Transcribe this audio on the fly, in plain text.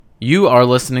You are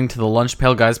listening to the Lunch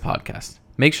Pail Guys podcast.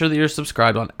 Make sure that you're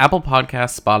subscribed on Apple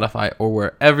Podcasts, Spotify, or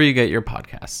wherever you get your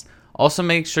podcasts. Also,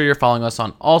 make sure you're following us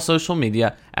on all social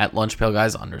media at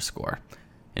lunchpailguys_.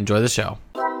 Enjoy the show.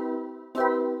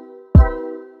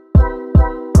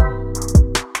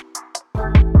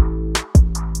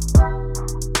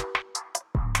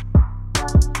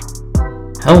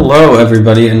 Hello,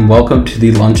 everybody, and welcome to the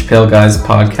Lunch Pail Guys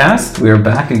podcast. We are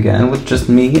back again with just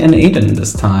me and Aiden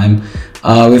this time. We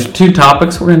have two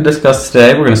topics we're going to discuss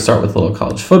today. We're going to start with a little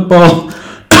college football.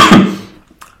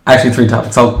 Actually, three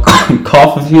topics. I'll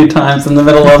cough a few times in the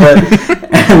middle of it,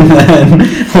 and then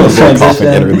we'll transition.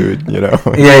 Interlude, you know.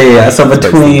 Yeah. So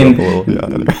between,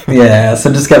 anyway.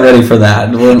 So just get ready for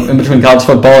that. In between college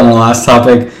football and our last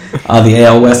topic, the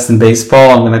AL West and baseball,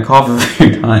 I'm going to cough a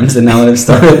few times, and now that I've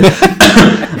started,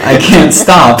 I can't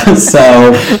stop.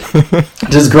 So,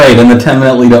 just great. And the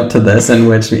 10-minute lead up to this, in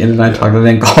which Ian and I talked, I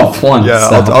didn't cough once. Yeah,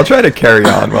 so. I'll try to carry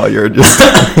on while you're just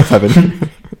having.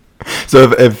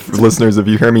 So if listeners, if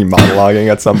you hear me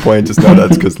monologuing at some point, just know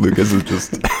that's because Lucas is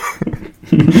just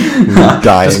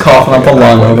dying. Just coughing up a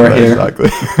lung over here. Exactly.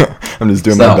 I'm just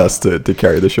doing my best to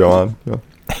carry the show on. Yeah.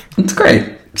 It's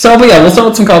great. So, but yeah, we'll start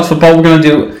with some college football. We're going to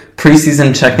do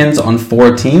preseason check-ins on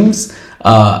 4 teams.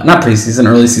 Not preseason,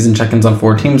 early season check-ins on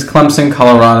 4 teams. Clemson,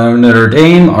 Colorado, Notre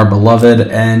Dame, our beloved,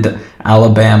 and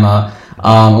Alabama.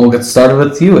 We'll get started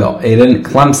with you, Aiden.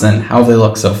 Clemson, how have they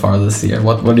looked so far this year?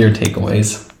 What are your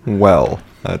takeaways? Well,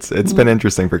 it's been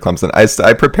interesting for Clemson.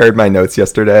 I prepared my notes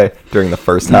yesterday during the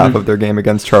first half of their game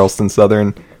against Charleston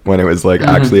Southern, when it was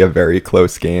actually a very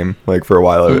close game. Like for a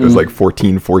while it was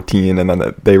 14-14, and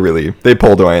then they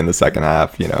pulled away in the second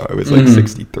half. You know, it was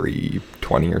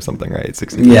 63-20 or something, right?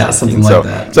 63-17. Something like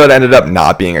that. So it ended up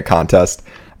not being a contest.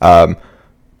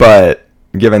 But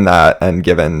given that, and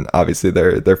given obviously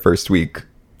their first week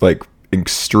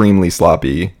extremely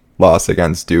sloppy loss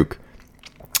against Duke,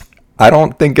 I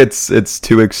don't think it's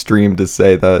too extreme to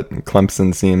say that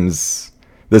Clemson seems.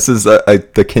 This is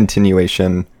the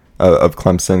continuation of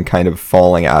Clemson kind of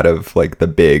falling out of the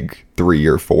big 3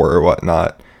 or 4 or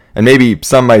whatnot, and maybe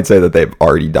some might say that they've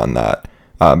already done that,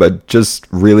 but just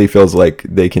really feels like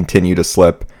they continue to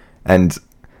slip. And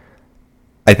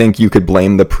I think you could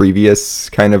blame the previous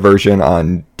kind of version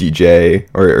on DJ,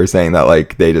 or saying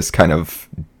that they just kind of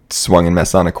swung and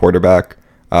missed on a quarterback.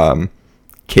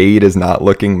 Cade is not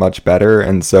looking much better,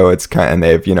 and so it's and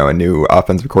they have a new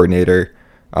offensive coordinator,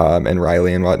 and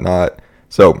Riley and whatnot.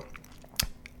 So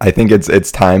I think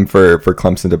it's time for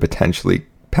Clemson to potentially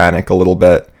panic a little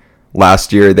bit.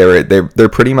 Last year they're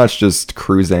pretty much just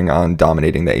cruising on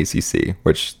dominating the ACC,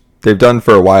 which they've done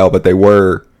for a while, but they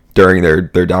were during their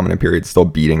dominant period still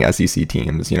beating SEC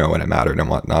teams, when it mattered and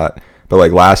whatnot.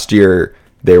 But last year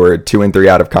they were 2-3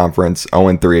 out of conference,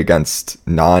 0-3 against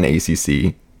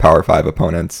non-ACC Power 5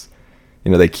 opponents.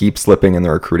 They keep slipping in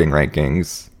the recruiting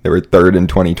rankings. They were 3rd in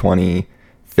 2020,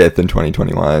 5th in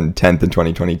 2021, 10th in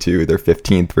 2022. They're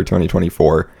 15th for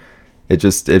 2024.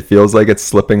 It feels like it's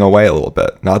slipping away a little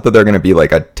bit. Not that they're going to be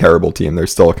a terrible team. They're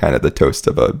still kind of the toast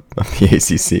of the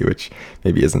ACC, which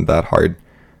maybe isn't that hard.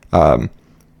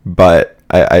 But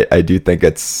I do think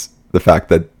it's the fact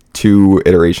that 2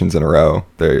 iterations in a row,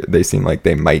 they seem like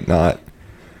they might not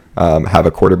have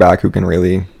a quarterback who can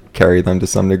really carry them to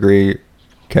some degree,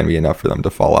 can be enough for them to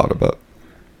fall out a bit.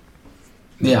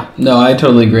 Yeah, no, I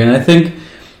totally agree. And I think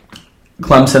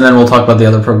Clemson, and we'll talk about the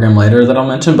other program later that I'll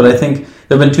mention, but I think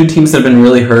there have been 2 teams that have been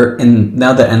really hurt, and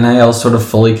now that NIL sort of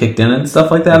fully kicked in and stuff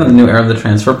like that, in the new era of the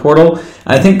transfer portal,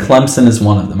 I think Clemson is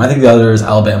one of them. I think the other is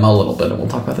Alabama a little bit, and we'll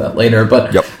talk about that later.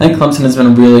 But I think Clemson has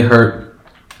been really hurt,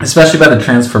 especially by the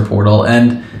transfer portal.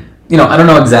 And, I don't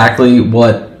know exactly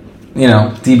what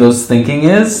Debo's thinking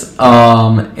is in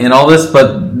all this,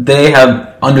 but they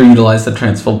have underutilized the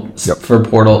transfer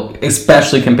portal,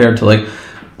 especially compared to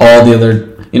all the other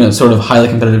sort of highly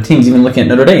competitive teams. Even looking at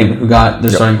Notre Dame, who got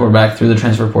their starting quarterback through the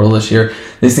transfer portal this year,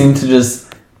 they seem to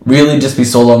just really just be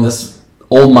sold on this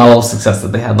old model of success that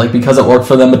they had, because it worked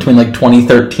for them between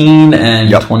 2013 and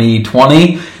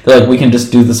 2020. They're we can just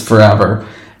do this forever,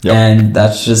 and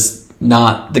that's just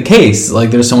not the case.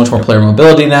 There's so much more player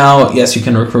mobility now. Yes, you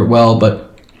can recruit well,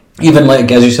 but even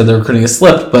as you said, the recruiting has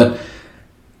slipped. But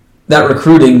that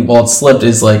recruiting, while it slipped,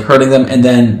 is hurting them, and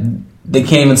then they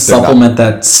can't even supplement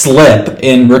that slip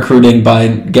in recruiting by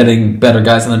getting better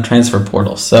guys in the transfer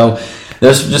portal. So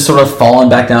they're just sort of falling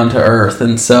back down to earth,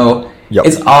 and so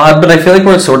it's odd. But I feel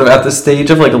we're sort of at the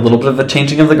stage of a little bit of a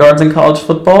changing of the guards in college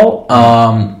football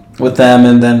with them,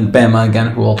 and then Bama again,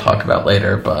 who we'll talk about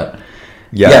later, but.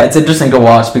 Yeah, it's interesting to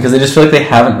watch because I just feel they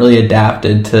haven't really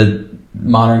adapted to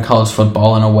modern college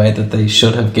football in a way that they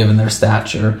should have given their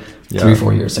stature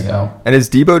 3-4 years ago. And is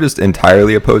Debo just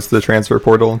entirely opposed to the transfer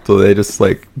portal? Do they just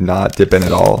like not dip in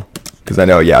at all? Because I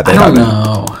know, they I don't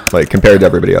know. Like compared to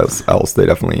everybody else, they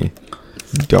definitely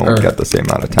don't get the same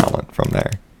amount of talent from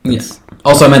there. Yes.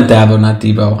 Also, I meant Dabo, not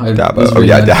Debo. Dabo. Oh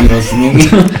yeah, Dabo.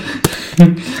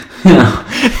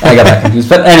 I got that confused.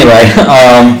 But anyway,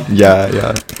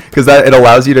 yeah, because it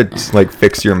allows you to like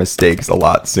fix your mistakes a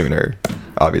lot sooner.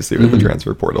 Obviously, with the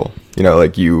transfer portal,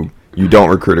 like you don't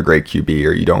recruit a great QB,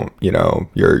 or you don't,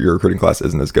 your recruiting class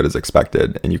isn't as good as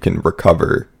expected, and you can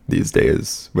recover these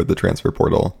days with the transfer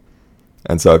portal.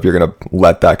 And so if you're gonna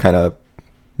let that kind of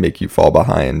make you fall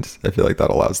behind, I feel like that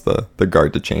allows the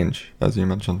guard to change, as you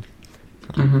mentioned.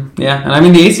 Yeah, and I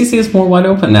mean the ACC is more wide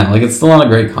open now. Like it's still not a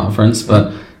great conference,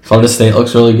 but Florida State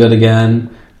looks really good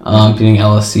again, beating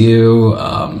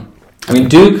LSU.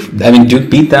 Duke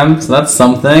beat them, so that's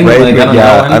something. Right? Like,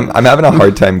 I'm having a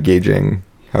hard time gauging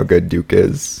how good Duke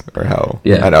is, or how.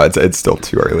 Yeah. I know it's still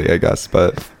too early, I guess,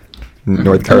 but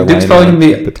North Carolina Duke's probably going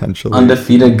to be potentially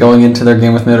undefeated going into their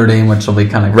game with Notre Dame, which will be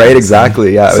kind of right.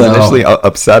 Exactly. Yeah, I was initially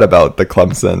upset about the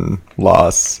Clemson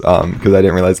loss because I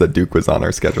didn't realize that Duke was on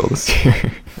our schedule this year.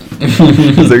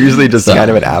 Because they're usually just kind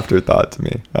of an afterthought to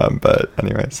me. But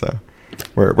anyway, so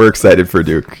we're excited for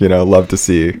Duke. Love to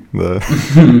see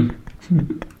them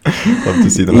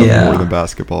have more than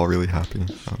basketball. Really happy.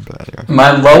 But anyway.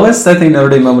 My lowest, I think, Notre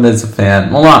Dame moment as a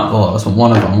fan, well, not the lowest, but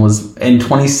one of them was in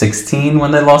 2016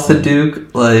 when they lost to Duke,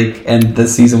 and the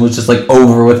season was just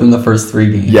over within the first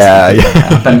 3 games. Yeah.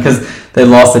 Because they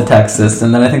lost to Texas,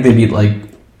 and then I think they beat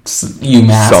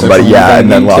UMass. Somebody,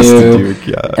 and then lost to Duke.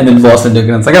 Yeah, and then lost to Duke,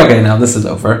 and it's okay, now this is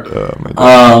over. Oh my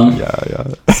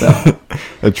God. So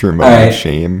a true moment of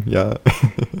shame. Yeah.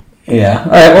 Yeah.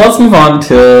 All right. Well, let's move on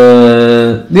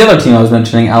to the other team I was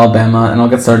mentioning, Alabama, and I'll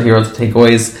get started here with the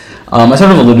takeaways. I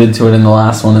sort of alluded to it in the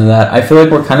last one, in that I feel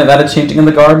like we're kind of at a changing in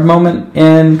the guard moment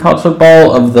in college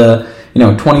football of the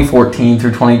 2014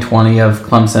 through 2020 of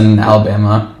Clemson and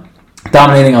Alabama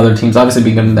dominating other teams. Obviously,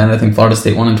 being then I think Florida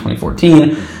State won in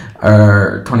 2014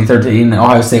 or 2013.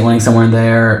 Ohio State winning somewhere in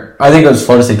there. I think it was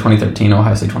Florida State 2013,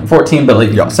 Ohio State 2014,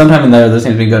 but sometime in there, those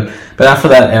teams be good. But after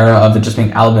that era of it just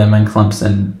being Alabama and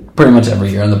Clemson pretty much every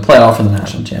year in the playoff or the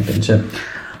national championship.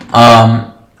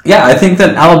 I think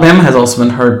that Alabama has also been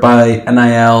hurt by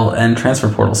NIL and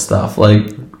transfer portal stuff.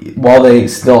 While they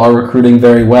still are recruiting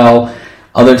very well,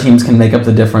 other teams can make up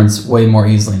the difference way more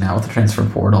easily now with the transfer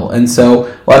portal. And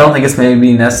so, I don't think it's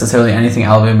maybe necessarily anything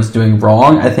Alabama's doing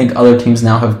wrong. I think other teams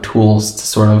now have tools to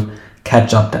sort of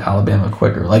catch up to Alabama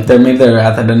quicker. They're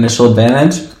at that initial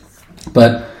advantage,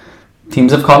 but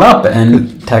teams have caught up,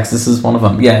 and Texas is one of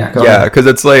them. Yeah, because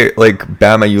it's like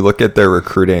Bama, you look at their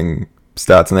recruiting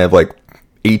stats, and they have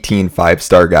 18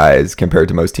 5-star guys compared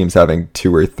to most teams having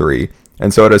 2 or 3.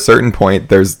 And so at a certain point,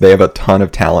 they have a ton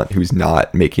of talent who's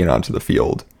not making it onto the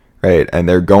field, right? And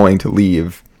they're going to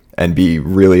leave and be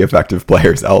really effective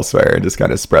players elsewhere and just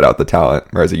kind of spread out the talent,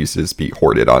 whereas it used to just be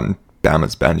hoarded on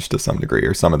Bama's bench to some degree,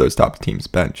 or some of those top teams'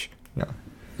 bench.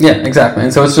 Yeah, exactly.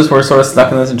 And so it's just we're sort of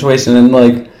stuck in that situation, and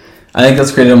I think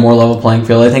that's created a more level playing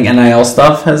field. I think NIL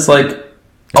stuff has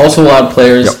also allowed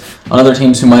players on other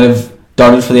teams who might have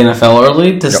darted for the NFL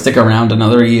early to stick around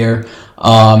another year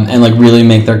and really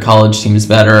make their college teams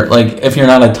better. If you're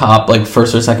not a top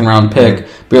first or second round pick,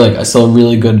 but you're still a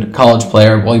really good college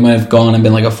player, well, you might have gone and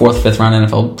been a 4th, 5th round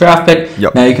NFL draft pick.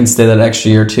 Now you can stay that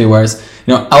extra year too. Whereas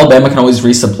Alabama can always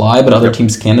resupply, but other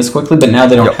teams can't as quickly. But now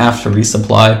they don't have to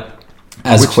resupply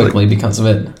as quickly because of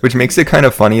it. Which makes it kind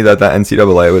of funny that the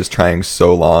NCAA was trying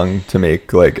so long to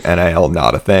make NIL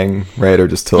not a thing, right? Or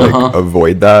just to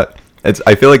avoid that.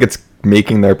 I feel like it's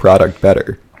making their product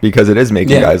better, because it is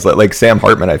making guys like Sam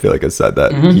Hartman, I feel like, has said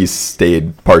that he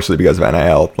stayed partially because of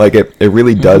NIL. It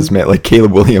really does make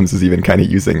Caleb Williams is even kind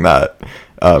of using that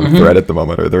thread at the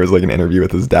moment, or there was an interview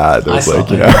with his dad that was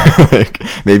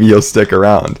maybe he'll stick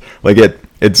around.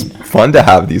 It's fun to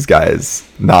have these guys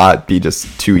not be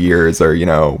just 2 years or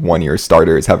 1 year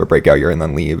starters, have a breakout year and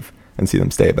then leave, and see them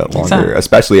stay a bit longer,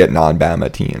 especially at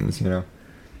non-Bama teams. So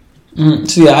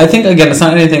I think again, it's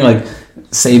not anything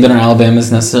Saban or Alabama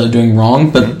is necessarily doing wrong,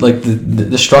 but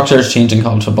the structure has changed in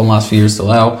college football in the last few years to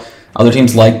allow other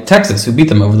teams like Texas, who beat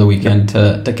them over the weekend,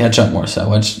 to catch up more so,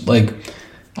 which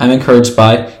I'm encouraged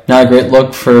by. Not a great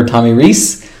look for Tommy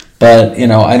Rees, but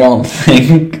I don't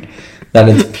think that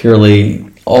it's purely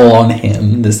all on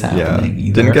him this happening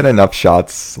either. Didn't get enough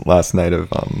shots last night of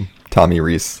Tommy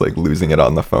Rees losing it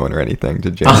on the phone or anything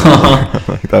to James.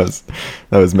 That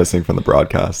was missing from the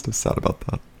broadcast. I was sad about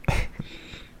that.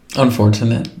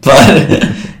 unfortunate.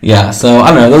 But yeah, so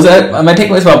I don't know. Those my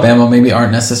takeaways about Bama maybe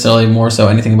aren't necessarily more so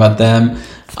anything about them,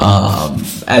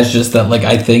 as just that like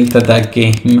I think that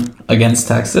game against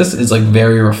Texas is like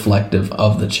very reflective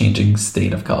of the changing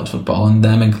state of college football and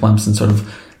them and Clemson sort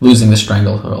of losing the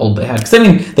stranglehold they had. Because I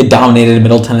mean, they dominated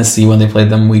Middle Tennessee when they played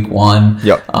them week 1.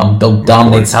 Yep. They'll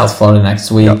dominate South Florida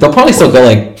next week. Yep. They'll probably still go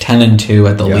like 10-2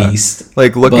 at the least.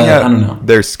 Like looking I don't know. at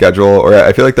their schedule, or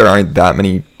I feel like there aren't that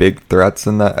many big threats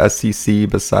in the SEC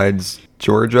besides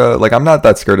Georgia. Like I'm not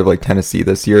that scared of like Tennessee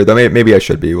this year, though. Maybe I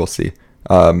should be. We'll see.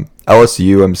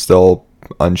 LSU, I'm still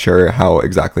unsure how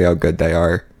good they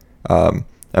are.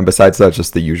 And besides that,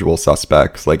 just the usual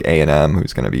suspects like A&M,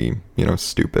 who's going to be,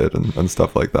 stupid and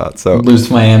stuff like that. So lose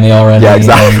to Miami already. Yeah,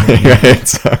 exactly. Right.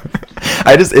 So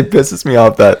it pisses me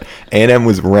off that A&M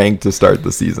was ranked to start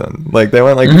the season. Like they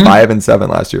went like 5-7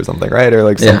 last year or something, right? Or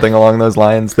like something along those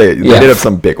lines. They did have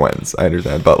some big wins, I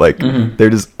understand, but like they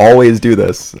just always do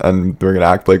this, and we're gonna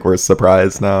act like we're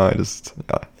surprised now.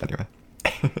 Anyway.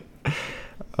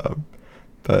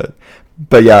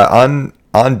 But yeah, on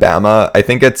Bama, I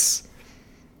think it's.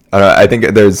 I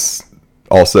think there's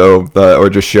also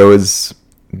just shows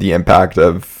the impact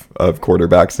of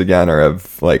quarterbacks again, or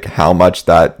of like how much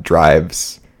that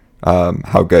drives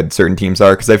how good certain teams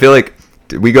are. Because I feel like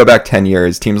we go back 10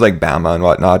 years, teams like Bama and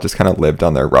whatnot just kind of lived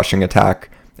on their rushing attack,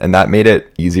 and that made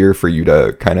it easier for you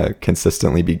to kind of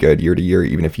consistently be good year to year,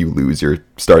 even if you lose your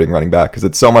starting running back, because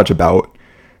it's so much about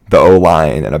the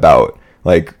O-line and about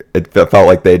like it felt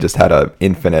like they just had an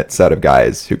infinite set of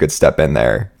guys who could step in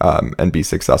there and be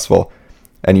successful.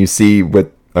 And you see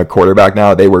with a quarterback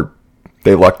now, they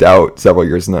lucked out several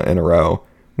years in a row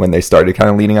when they started kind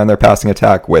of leaning on their passing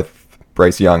attack with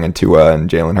Bryce Young and Tua and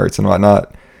Jalen Hurts and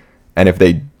whatnot. And if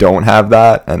they don't have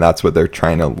that, and that's what they're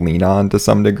trying to lean on to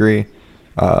some degree,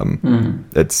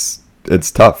 it's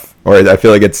tough. Or I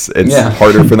feel like it's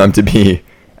harder for them to be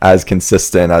as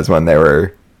consistent as when they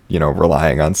were,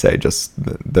 relying on, say, just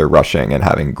their rushing and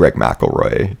having Greg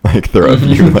McElroy like throw a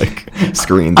few like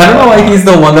screens. I don't know why he's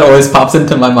the one that always pops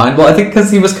into my mind. Well, I think because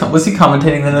he was he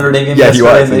commentating the Notre Dame game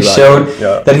yesterday, and they showed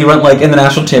that he went like in the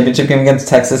national championship game against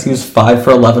Texas, he was 5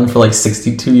 for 11 for like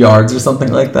 62 yards or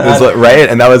something like that. It was like, right,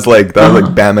 and that was like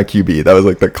Bama QB. That was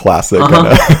like the classic.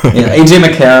 AJ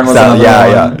McCarron was another one.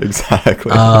 Yeah,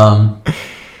 exactly.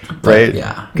 Right?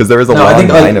 Yeah. Because there was a long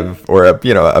line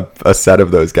a set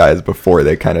of those guys before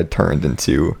they kind of turned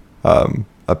into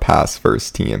a pass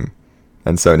first team.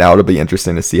 And so now it'll be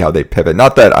interesting to see how they pivot.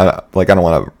 Not that I don't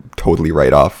want to totally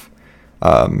write off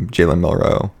Jalen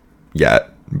Milroe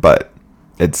yet, but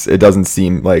it doesn't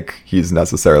seem like he's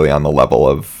necessarily on the level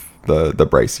of the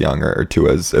Bryce Young or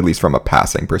Tua's, at least from a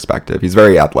passing perspective. He's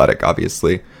very athletic,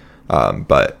 obviously,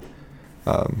 but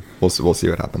we'll see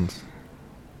what happens.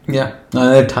 Yeah,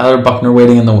 they have Tyler Buckner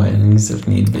waiting in the wings if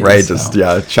need be. Right, so. Just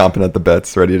chomping at the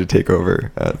bits, ready to take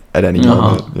over at any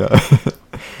moment. Yeah.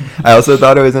 I also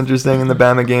thought it was interesting in the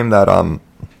Bama game that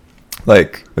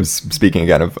speaking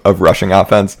again of rushing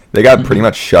offense, they got pretty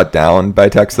much shut down by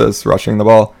Texas rushing the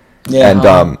ball. Yeah. And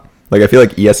I feel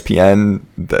like ESPN,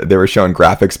 they were showing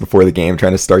graphics before the game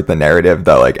trying to start the narrative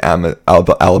that like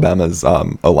Alabama's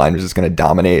O-line was just going to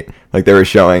dominate. Like they were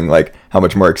showing like how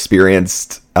much more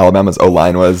experienced Alabama's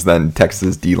O-line was than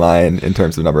Texas D-line in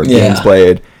terms of number of games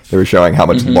played. They were showing how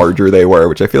much larger they were,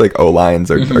 which I feel like O-lines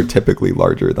are typically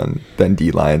larger than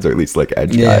D-lines, or at least like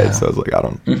edge guys. So I was like, I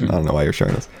don't know why you're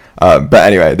showing this. But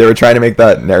anyway, they were trying to make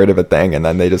that narrative a thing, and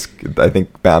then I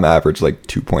think Bama averaged like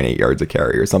 2.8 yards a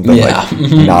carry or something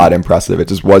not impressive. It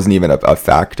just wasn't even a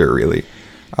factor really.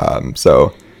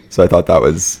 So I thought that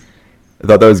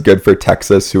was good for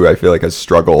Texas, who I feel like has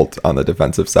struggled on the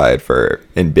defensive side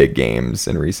in big games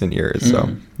in recent years.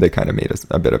 So they kind of made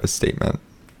a bit of a statement.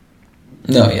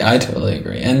 No, yeah, I totally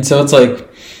agree. And so it's like,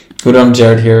 good on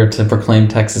Jared here to proclaim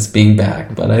Texas being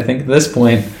back. But I think at this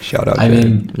point, shout out.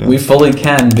 We fully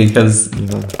can, because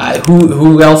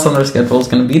who else on their schedule is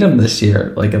going to beat them this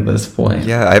year? Like at this point,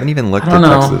 yeah, I haven't even looked at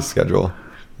Texas' schedule. I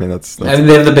mean, that's they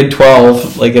have the Big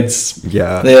 12. Like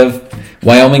they have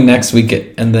Wyoming next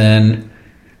week, and then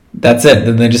that's it.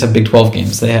 Then they just have Big 12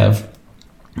 games. They have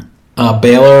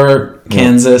Baylor,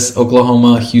 Kansas,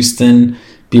 Oklahoma, Houston,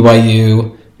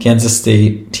 BYU, Kansas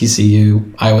State,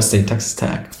 TCU, Iowa State, Texas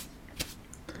Tech.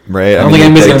 Right. I don't think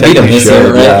anybody's going to beat them this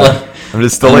year, right? Yeah. I'm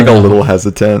just still a little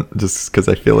hesitant, just because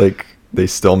I feel like they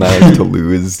still managed to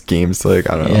lose games to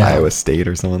Iowa State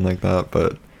or someone like that.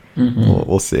 But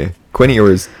we'll see. Quinn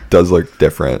Ewers does look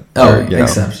different.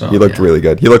 Exceptional. He looked really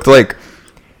good. He looked like,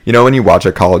 when you watch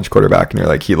a college quarterback and you're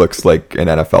like, he looks like an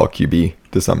NFL QB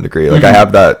to some degree. Like I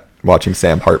have that watching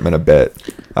Sam Hartman a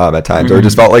bit at times, or it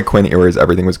just felt like Quinn Ewers,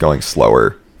 everything was going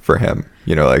slower for him.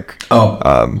 You know, like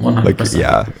 100%.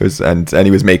 yeah, it was, and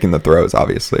he was making the throws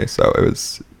obviously, so it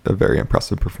was a very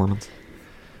impressive performance.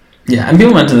 Yeah, and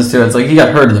people mentioned this too. It's like he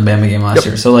got hurt in the Bama game last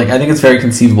year, so like I think it's very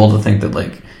conceivable to think that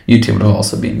like UT would have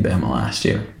also beaten Bama last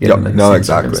year. No,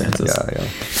 exactly.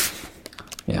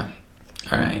 Yeah.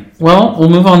 All right. Well, we'll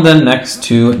move on then next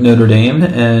to Notre Dame,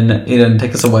 and Aidan,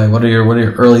 take us away. What are your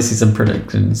early season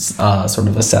predictions, sort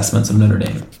of assessments of Notre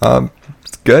Dame?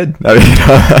 It's good.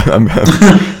 I mean,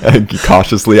 I'm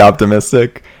cautiously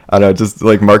optimistic. I don't know, just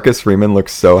like Marcus Freeman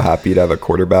looks so happy to have a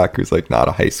quarterback who's like not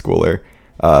a high schooler.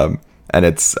 And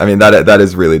that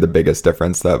is really the biggest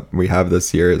difference that we have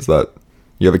this year, is that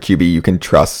you have a QB you can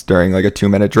trust during like a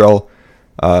 2-minute drill.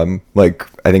 Like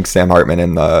I think Sam Hartman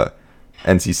in the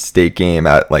NC State game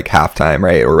at like halftime,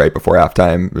 right? Or right before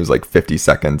halftime, it was like 50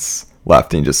 seconds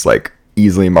left, and he just like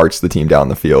easily marched the team down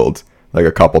the field, like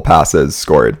a couple passes,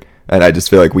 scored. And I just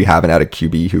feel like we haven't had a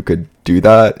QB who could do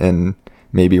that. And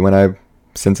maybe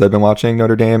since I've been watching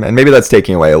Notre Dame, and maybe that's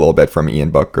taking away a little bit from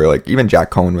Ian Book, or like even Jack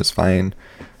Cohn was fine.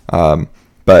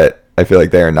 But I feel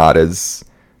like they are not as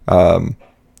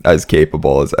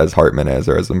capable as Hartman is,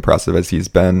 or as impressive as he's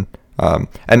been.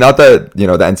 And not that, the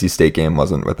NC State game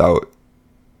wasn't without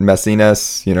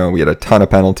messiness. We had a ton of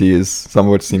penalties, some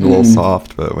of which seemed a little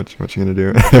soft, but what you gonna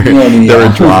do? There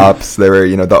were drops. There were,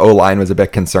 the O-line was a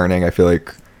bit concerning. I feel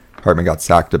like Hartman got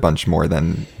sacked a bunch more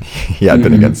than he had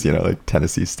been against, like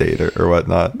Tennessee State or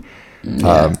whatnot.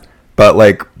 Yeah. But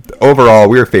like overall,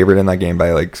 we were favored in that game by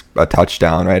like a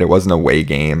touchdown, right? It was an away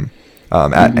game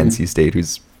at NC State,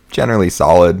 who's generally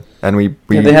solid, and we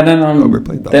they hadn't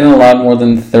overplayed them. They hadn't allowed more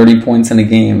than 30 points in a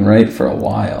game, right, for a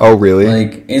while. Oh, really?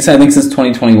 Like I think since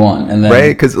 2021, and then right,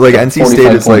 because like NC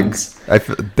State is points.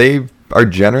 They are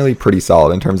generally pretty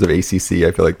solid in terms of ACC.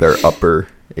 I feel like they're upper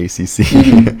ACC.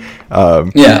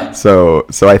 Yeah. So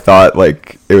I thought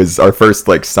like it was our first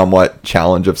like somewhat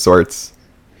challenge of sorts,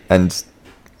 and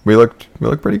we looked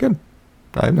pretty good.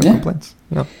 I have no complaints.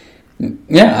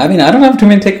 Yeah, I mean, I don't have too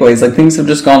many takeaways. Like, things have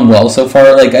just gone well so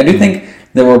far. Like, I do think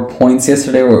there were points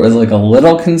yesterday where it was, like, a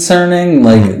little concerning.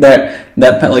 Like, that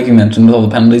like you mentioned, with all the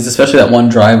penalties, especially that one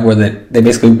drive where they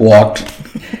basically walked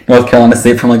North Carolina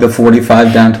State from, like, the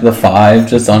 45 down to the 5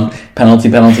 just on penalty.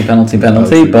 But,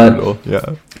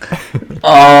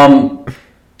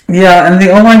 yeah, and the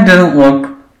O-line didn't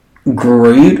look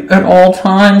great at all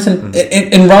times, and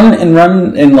in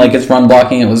like its run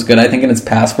blocking, it was good. I think in its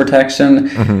pass protection,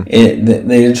 they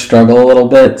did struggle a little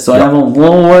bit. So I'm a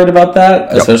little worried about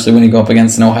that, especially when you go up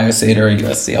against an Ohio State or a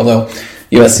USC. Although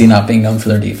USC not being known for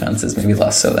their defense is maybe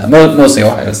less so than mostly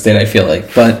Ohio State, I feel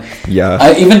like. But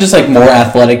even just like more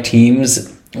athletic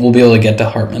teams will be able to get to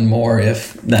Hartman more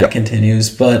if that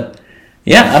continues. But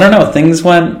yeah, I don't know. Things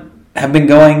have been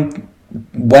going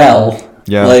well.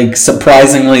 Yeah. Like,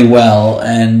 surprisingly well.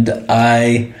 And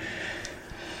I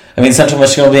mean, Central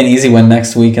Michigan will be an easy win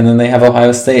next week, and then they have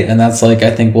Ohio State, and that's like, I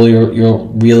think you'll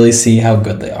really see how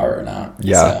good they are or not.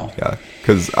 Yeah, yeah.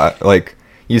 Because like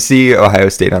you see Ohio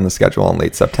State on the schedule in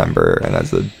late September, and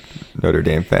as a Notre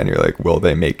Dame fan, you're like, will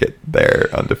they make it there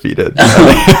undefeated?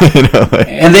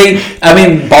 And they, I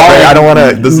mean, I don't want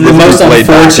to. This is the most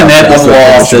unfortunate of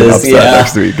losses. Yeah.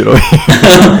 Next week,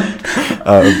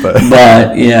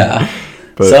 but yeah.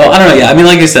 So, I don't know, I mean,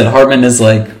 like you said, Hartman is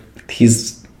like,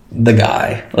 he's the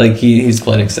guy. Like, he's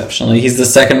played exceptionally. He's the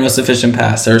second most efficient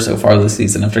passer so far this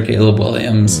season after Caleb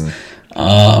Williams.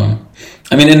 I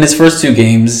mean, in his first 2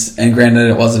 games, and granted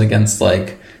it wasn't against,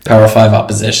 like, Power 5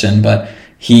 opposition, but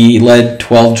he led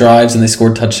 12 drives and they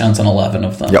scored touchdowns on 11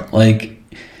 of them. Yep.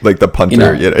 Like the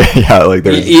punter, like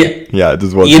there's, it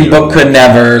just wasn't. Ian Book could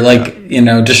never,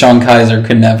 Deshaun Kaiser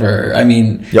could never. I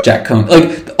mean, Jack Cohn,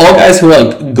 like all guys who are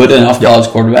like good enough college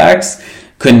quarterbacks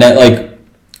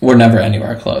were never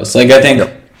anywhere close. Like I think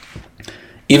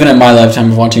even in my lifetime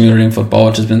of watching Notre Dame football,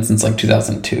 which has been since like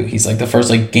 2002, he's like the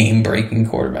first like game breaking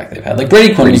quarterback they've had. Like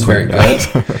Brady Quinn was very good.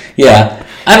 Yeah,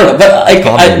 I don't know, but like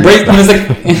Brady Quinn is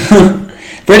like.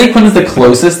 Brady Quinn is the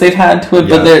closest they've had to it,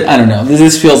 but I don't know.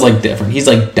 This feels like different. He's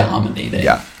like dominating.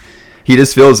 Yeah, he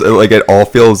just feels like it's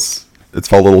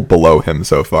a little below him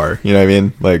so far. You know what I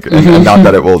mean? Like, and not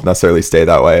that it will necessarily stay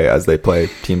that way as they play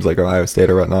teams like Ohio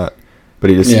State or whatnot, but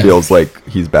he just feels like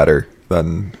he's better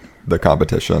than the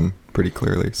competition pretty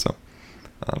clearly. So,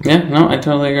 I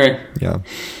totally agree. Yeah.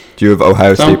 Do you have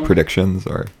Ohio State predictions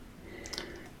or?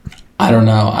 I don't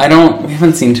know. We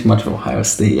haven't seen too much of Ohio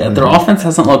State yet. Their offense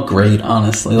hasn't looked great,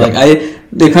 honestly. Like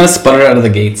they kind of sputtered out of the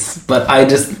gates, but I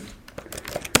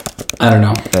don't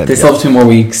know. They still have 2 more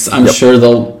weeks. I'm sure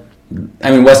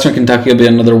Western Kentucky will be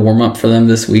another warm up for them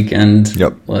this weekend.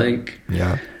 Yep.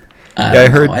 I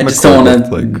heard I just McCord don't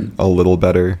looked want like a little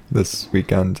better this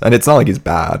weekend, and it's not like he's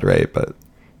bad, right? But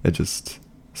it just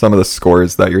some of the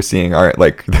scores that you're seeing aren't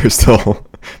like they're still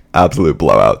absolute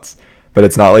blowouts, but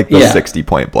it's not like the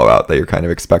 60-point blowout that you're kind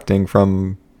of expecting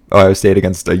from Ohio State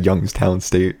against a Youngstown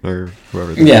State or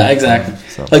whoever. Exactly.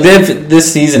 So. Like they have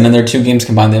this season in their 2 games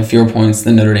combined, they have fewer points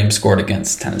than Notre Dame scored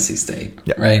against Tennessee State,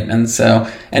 right? And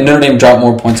Notre Dame dropped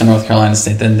more points on North Carolina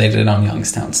State than they did on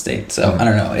Youngstown State. So I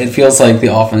don't know. It feels like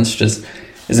the offense just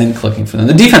isn't clicking for them.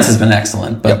 The defense has been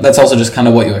excellent, but that's also just kind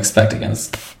of what you expect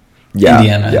against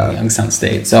Indiana and Youngstown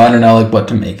State. So I don't know like what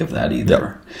to make of that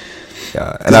either.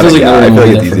 Yeah, and I feel like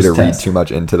it's easy to read too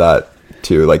much into that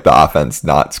too, like the offense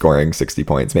not scoring 60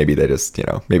 points. Maybe they just,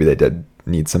 maybe they did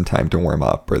need some time to warm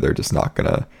up, or they're just not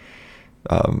gonna,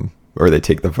 or they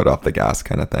take the foot off the gas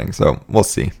kind of thing. So we'll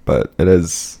see, but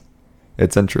it's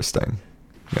interesting.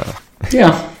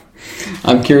 Yeah,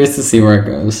 I'm curious to see where it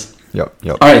goes. Yep.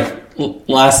 All right,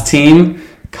 last team,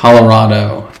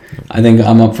 Colorado. I think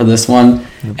I'm up for this one,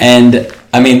 and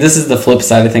I mean, this is the flip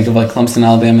side, I think, of like Clemson,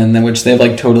 Alabama, in which they've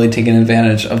like totally taken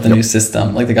advantage of the new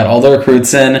system. Like they got all the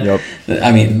recruits in.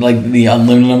 I mean, like the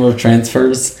unlimited number of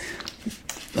transfers.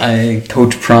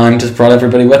 Coach Prime just brought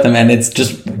everybody with him, and it's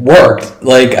just worked.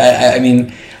 Like I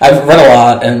mean, I've read a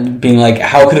lot and being like,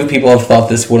 how could people have thought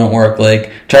this wouldn't work?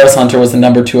 Like Travis Hunter was the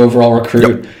number 2 overall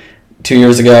recruit 2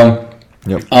 years ago.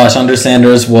 Shonder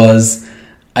Sanders was,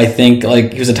 I think,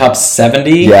 like he was a top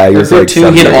 70. Yeah, he was like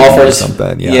too. He had offers.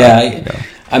 Something.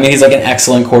 I mean, he's like an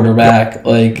excellent quarterback.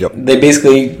 They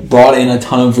basically brought in a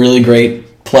ton of really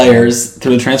great players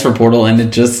through the transfer portal, and it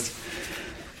just,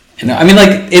 I mean,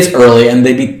 like it's early, and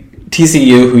they beat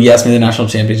TCU, who made the national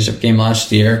championship game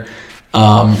last year,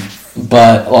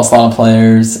 but lost a lot of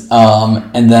players,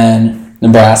 and then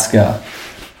Nebraska,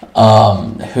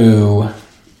 who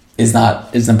is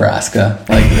Nebraska.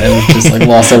 Like, it was just like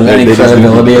lost out of any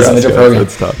credibility as a major program.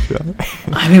 It's tough,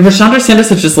 I mean, but Shonder Sanders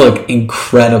has just looked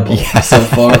incredible so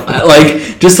far.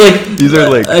 These are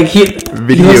like he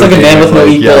looks like a man with no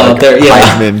equal out there.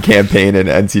 Heisman campaign and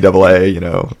NCAA,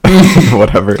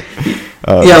 whatever.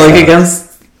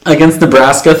 Against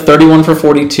Nebraska, 31 for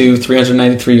 42,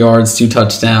 393 yards, 2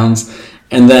 touchdowns,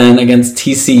 and then against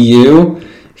TCU,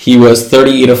 he was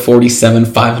 38 of 47,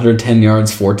 510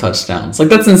 yards, 4 touchdowns. Like,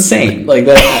 that's insane. Like,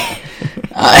 that,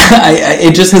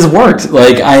 it just has worked.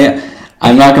 Like,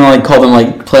 I'm not going to, like, call them,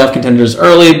 like, playoff contenders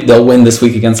early. They'll win this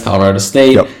week against Colorado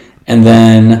State. And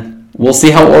then we'll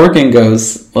see how Oregon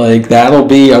goes. Like, that'll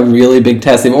be a really big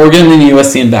test. They have Oregon and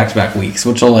USC in back-to-back weeks,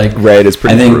 which will, like, it's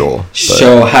pretty brutal,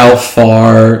 show how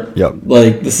far,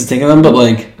 like, this is taking them. But,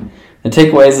 like, the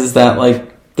takeaways is that,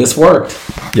 like, this worked.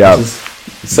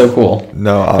 So cool.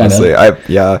 No, honestly, and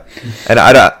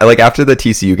I like after the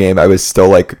TCU game, I was still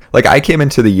like I came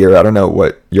into the year. I don't know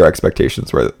what your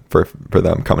expectations were for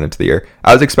them coming into the year.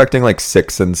 I was expecting like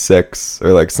 6-6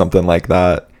 or like something like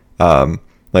that.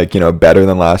 Better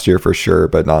than last year for sure,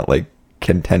 but not like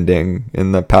contending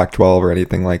in the Pac-12 or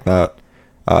anything like that.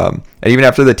 And even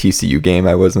after the TCU game,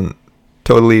 I wasn't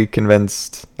totally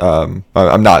convinced.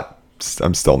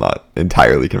 I'm still not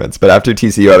entirely convinced, but after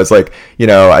TCU, I was like,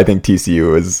 I think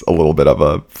TCU is a little bit of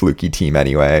a fluky team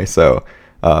anyway. So,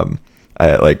 I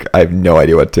have no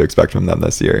idea what to expect from them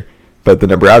this year. But the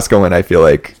Nebraska one, I feel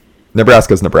like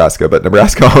Nebraska's Nebraska, but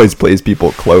Nebraska always plays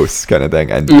people close kind of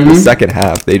thing. And the second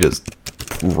half, they just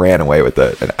ran away with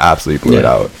it and absolutely blew it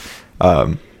out.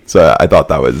 So I thought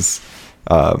that was,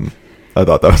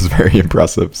 very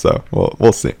impressive. So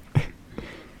we'll see.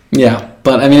 Yeah,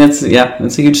 but I mean, it's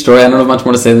a huge story. I don't have much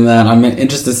more to say than that. I'm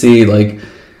interested to see,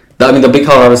 they'll beat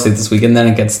Colorado State this week, and then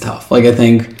it gets tough. Like, I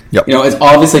think, it's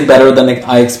obviously better than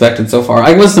I expected so far.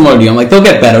 I was similar to you. I'm like, they'll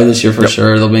get better this year for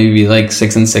sure. They'll maybe be like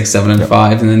 6-6,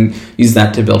 7-5, and then use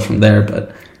that to build from there.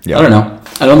 But I don't know.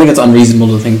 I don't think it's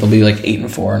unreasonable to think they'll be like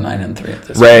 8-4 or 9-3 at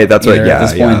this point. Right, that's right.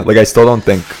 Yeah. Like, I still don't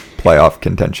think playoff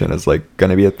contention is like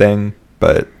going to be a thing,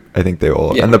 but I think they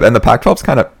will. Yeah. And the Pac-12's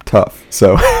kind of tough.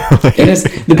 So it is.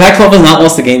 The Pac-12 has not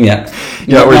lost a game yet.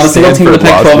 We're not a single team in the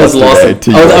Pac-12 has lost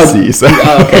to USC.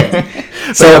 Okay.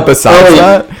 So besides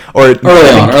that, or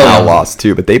Cal lost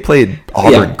too, but they played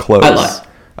Auburn close.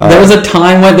 There was a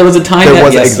time when there was when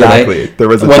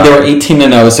they were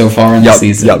 18-0 so far in the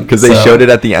season. Yeah, because they showed it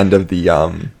at the end of the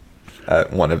at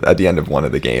the end of one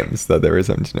of the games that they were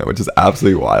 17-0, which is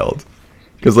absolutely wild.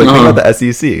 Because think about the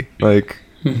SEC, like.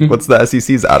 Mm-hmm. What's the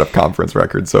SEC's out of conference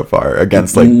record so far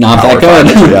against not that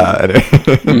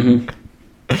good?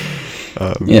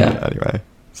 Anyway,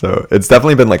 so it's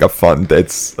definitely been like a fun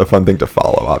thing to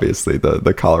follow. Obviously,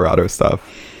 the Colorado stuff.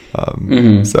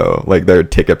 So like their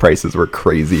ticket prices were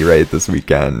crazy right this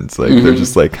weekend. It's like they're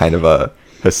just like kind of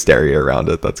hysteria around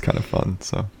it that's kind of fun.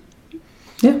 So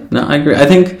yeah, no, I agree. I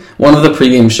think one of the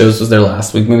pregame shows was there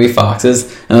last week, maybe Fox's,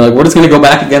 and they're like, we're just going to go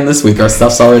back again this week. Our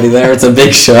stuff's already there. It's a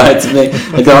big show. It's big.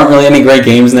 Like, there aren't really any great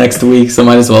games next week, so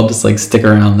might as well just, like, stick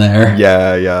around there.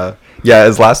 Yeah.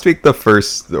 Is last week the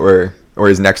first, or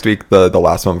is next week the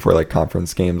last one before, like,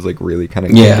 conference games, like, really kind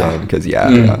of kick in? Because,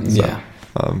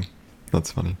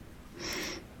 that's funny.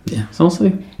 Yeah, so we'll see.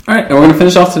 All right, and we're going to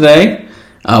finish off today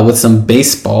with some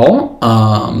baseball.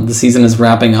 The season is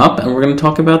wrapping up, and we're going to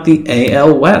talk about the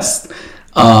AL West.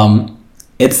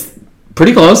 It's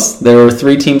pretty close. There were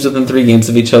 3 teams within 3 games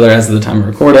of each other as of the time of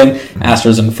recording.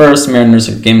 Astros in first, Mariners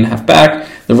a game and a half back.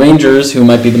 The Rangers, who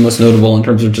might be the most notable in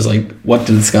terms of just like what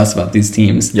to discuss about these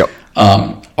teams,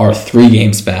 are 3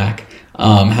 games back,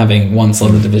 having won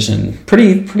the division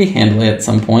pretty handily at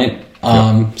some point.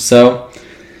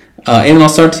 Aiden, I'll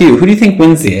start to you. Who do you think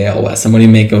wins the AL West, and what do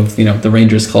you make of the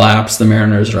Rangers collapse, the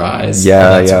Mariners rise, all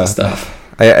that sort of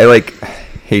stuff? I like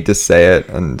hate to say it,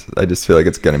 and I just feel like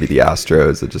it's going to be the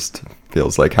Astros. It just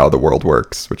feels like how the world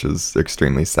works, which is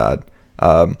extremely sad.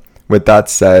 With that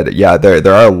said,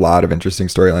 there are a lot of interesting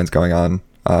storylines going on.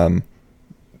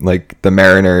 Like the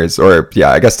Mariners,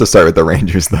 I guess to start with the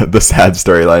Rangers, the sad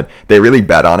storyline. They really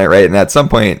bet on it, right? And at some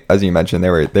point, as you mentioned, they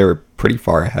were pretty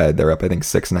far ahead. They're up, I think,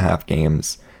 6.5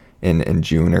 games in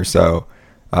June or so.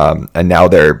 And now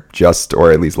they're just,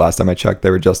 or at least last time I checked, they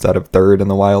were just out of third in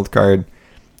the wild card.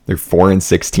 They're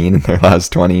 4-16 in their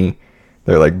last 20.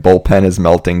 Their bullpen is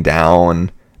melting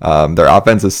down. Their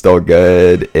offense is still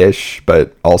good-ish,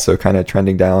 but also kind of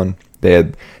trending down.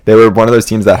 They were one of those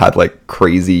teams that had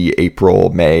crazy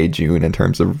April, May, June in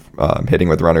terms of hitting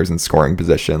with runners in scoring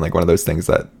position. One of those things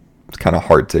that it's kind of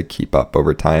hard to keep up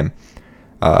over time.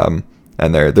 And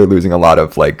they're losing a lot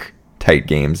of tight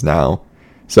games now.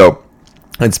 So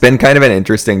it's been kind of an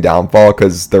interesting downfall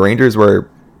because the Rangers were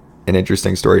an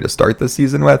interesting story to start the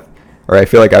season with, or I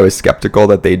feel like I was skeptical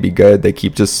that they'd be good. They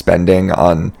keep just spending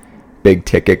on big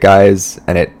ticket guys,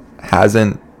 and it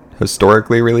hasn't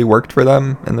historically really worked for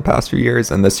them in the past few years.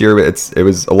 And this year it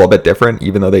was a little bit different,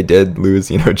 even though they did lose,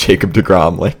 Jacob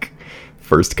deGrom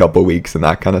first couple weeks and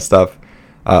that kind of stuff.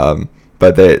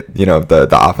 But the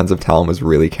offensive talent was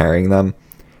really carrying them,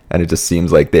 and it just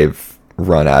seems like they've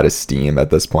run out of steam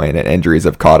at this point, and injuries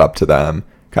have caught up to them.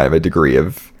 Kind of a degree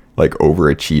of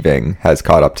overachieving has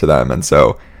caught up to them, and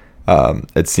so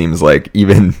it seems like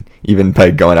even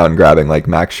by going out and grabbing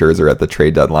Max Scherzer at the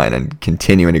trade deadline and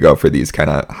continuing to go for these kind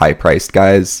of high priced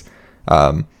guys,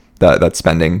 that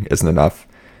spending isn't enough.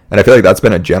 And I feel like that's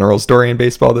been a general story in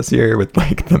baseball this year with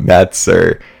the Mets,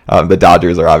 or the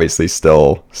Dodgers are obviously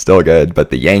still good, but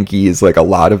the Yankees, a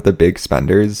lot of the big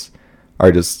spenders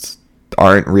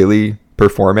aren't really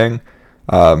performing.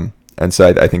 And so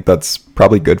I think that's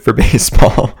probably good for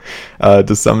baseball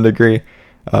to some degree.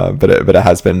 But it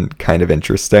has been kind of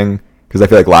interesting because I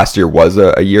feel like last year was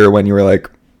a year when you were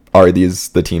are these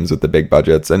the teams with the big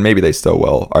budgets? And maybe they still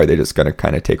will. Are they just going to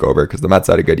kind of take over? Because the Mets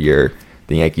had a good year.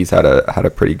 The Yankees had a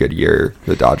pretty good year.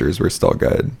 The Dodgers were still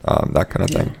good, that kind of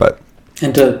thing. But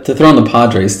and to throw in the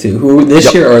Padres too, who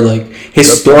this year are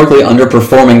historically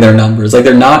underperforming their numbers. They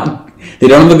don't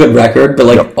have a good record,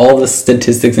 but all the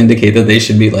statistics indicate that they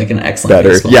should be an excellent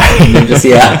baseball team.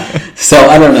 So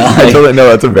I don't know. I totally know,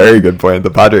 that's a very good point.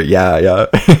 The Padres,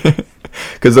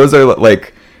 because those are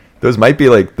those might be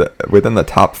within the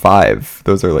top 5.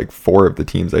 Those are 4 of the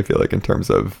teams I feel like in terms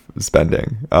of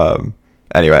spending.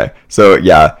 Anyway, so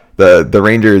the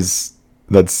Rangers,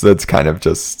 that's kind of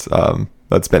just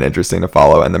that's been interesting to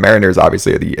follow, and the Mariners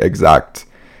obviously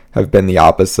have been the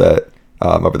opposite.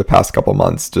 Over the past couple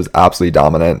months, just absolutely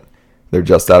dominant. They're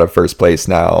just out of first place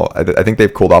now. I think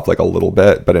they've cooled off a little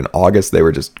bit, but in August they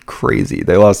were just crazy.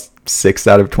 They lost 6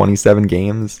 out of 27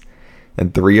 games,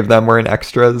 and 3 of them were in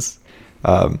extras.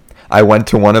 I went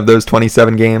to one of those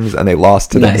 27 games, and they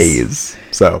lost to the A's.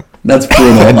 So that's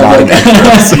brutal. Not in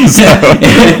extras, so.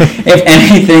 If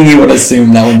anything, you would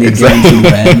assume that would be a guaranteed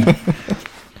win.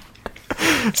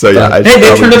 So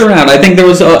they turned it around. I think there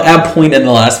was a point in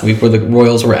the last week where the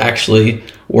Royals were actually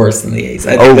worse than the A's.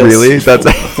 I think really? That's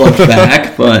flipped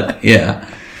back, but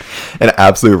yeah, an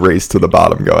absolute race to the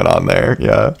bottom going on there.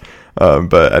 Yeah,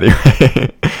 but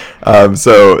anyway,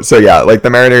 the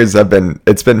Mariners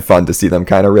it's been fun to see them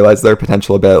kind of realize their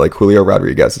potential a bit. Julio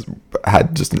Rodriguez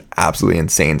had just an absolutely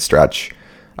insane stretch.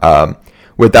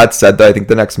 With that said, though, I think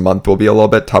the next month will be a little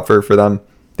bit tougher for them.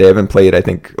 They haven't played, I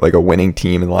think, a winning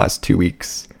team in the last 2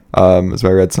 weeks, is what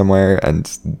I read somewhere. And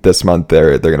this month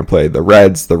they're going to play the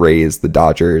Reds, the Rays, the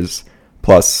Dodgers,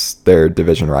 plus their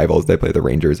division rivals. They play the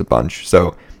Rangers a bunch.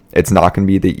 So it's not going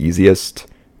to be the easiest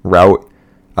route.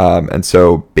 And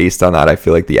so based on that, I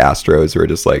feel like the Astros are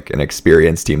just like an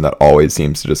experienced team that always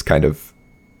seems to just kind of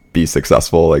be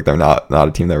successful. Like they're not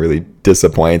a team that really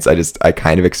disappoints. I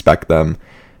kind of expect them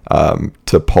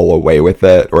to pull away with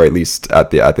it, or at least at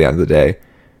the end of the day,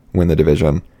 win the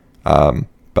division.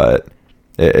 But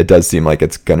it does seem like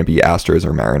it's going to be Astros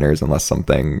or Mariners unless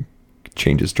something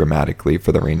changes dramatically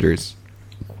for the Rangers.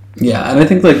 Yeah, and I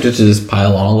think like just to just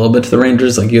pile on a little bit to the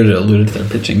Rangers, like you had alluded to their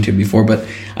pitching too before, but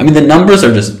I mean the numbers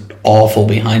are just awful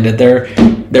behind it. Their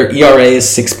ERA is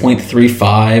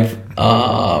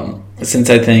 6.35 since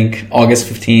I think August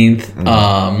 15th,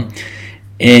 or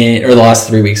the last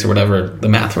 3 weeks or whatever the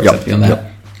math works out to be on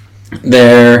that. Yep.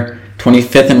 They're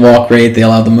 25th in walk rate. They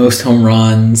allow the most home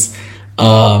runs.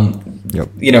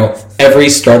 You know, every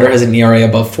starter has an ERA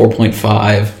above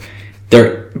 4.5.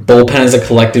 Their bullpen is a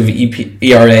collective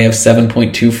ERA of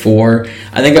 7.24.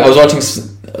 I think I was watching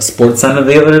SportsCenter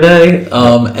the other day,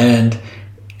 and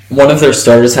one of their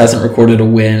starters hasn't recorded a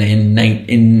win in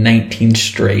 19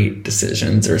 straight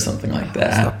decisions or something like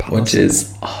that, which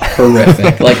is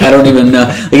horrific. Like, I don't even know.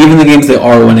 Like, even the games they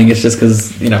are winning, it's just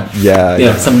because,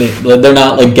 somebody, they're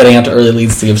not like getting out to early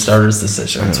leads to give starters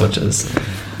decisions, which is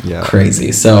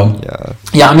crazy. So,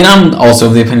 I mean, I'm also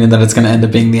of the opinion that it's going to end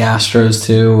up being the Astros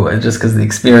too, just because the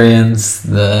experience,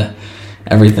 the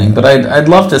everything. But I'd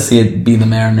love to see it be the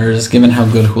Mariners, given how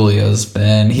good Julio's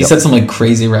been. He set some like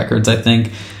crazy records, I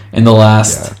think, in the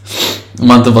last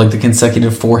month of like the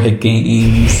consecutive 4-hit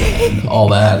games and all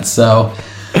that. So,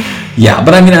 yeah.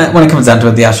 But I mean, when it comes down to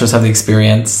it, the Astros have the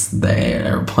experience. They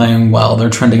are playing well.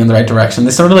 They're trending in the right direction.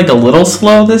 They started like a little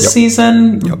slow this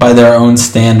season by their own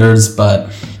standards,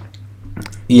 but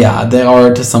yeah, they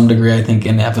are to some degree, I think,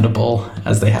 inevitable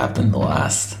as they have been the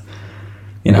last,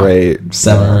 7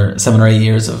 or 8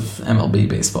 years of MLB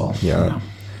baseball. Yeah.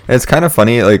 It's kind of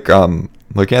funny, like,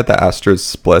 looking at the Astros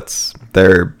splits,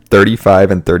 they're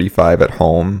 35 and 35 at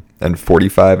home and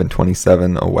 45 and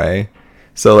 27 away.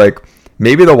 So, like,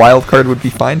 maybe the wild card would be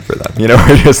fine for them.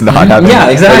 We're just not having. Yeah,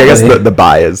 exactly. Like, I guess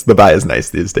the bye is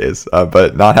nice these days,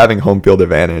 but not having home field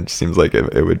advantage seems like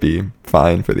it would be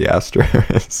fine for the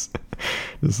Astros.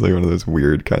 It's like one of those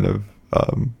weird kind of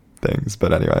things.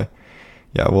 But anyway,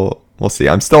 yeah, we'll see.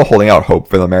 I'm still holding out hope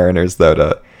for the Mariners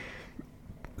though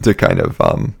to kind of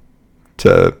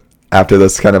to after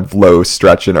this kind of low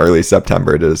stretch in early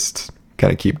September, just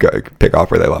kind of pick off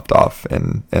where they left off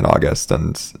in August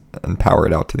and power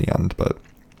it out to the end. But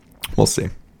we'll see.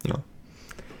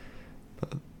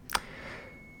 But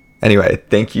anyway,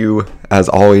 thank you as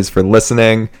always for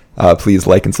listening. Please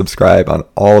like and subscribe on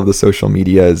all of the social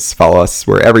medias. Follow us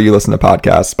wherever you listen to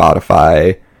podcasts: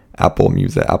 Spotify, Apple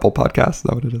Music, Apple Podcasts. Is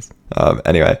that what it is?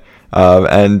 Anyway,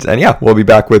 and yeah, we'll be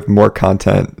back with more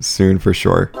content soon for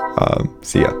sure.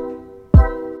 See ya.